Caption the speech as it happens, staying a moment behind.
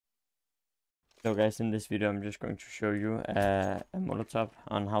So guys, in this video I'm just going to show you a molotov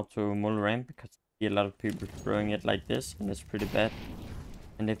on how to Molo ramp, because I see a lot of people throwing it like this and it's pretty bad.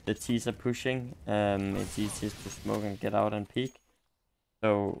 And if the T's are pushing, it's easiest to smoke and get out and peek.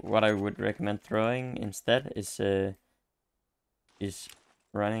 So what I would recommend throwing instead is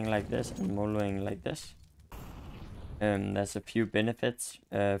running like this and moloing like this. There's a few benefits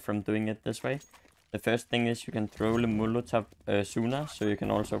from doing it this way. The first thing is you can throw the molotov sooner, so you can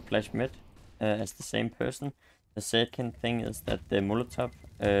also flash mid as the same person. The second thing is that the molotov,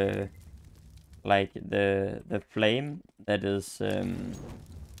 like the flame that is, you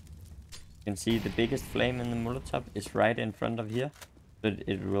can see the biggest flame in the molotov is right in front of here. So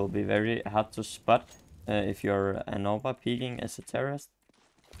it will be very hard to spot if you're an over peeking as a terrorist.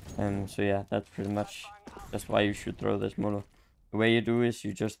 So yeah, that's pretty much just why you should throw this Molo. The way you do is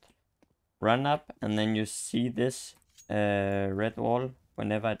you just run up and then you see this red wall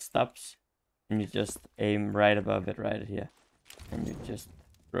whenever it stops, and you just aim right above it right here, and you just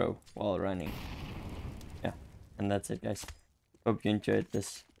throw while running. Yeah, and that's it guys. Hope you enjoyed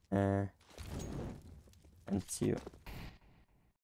this, and see you.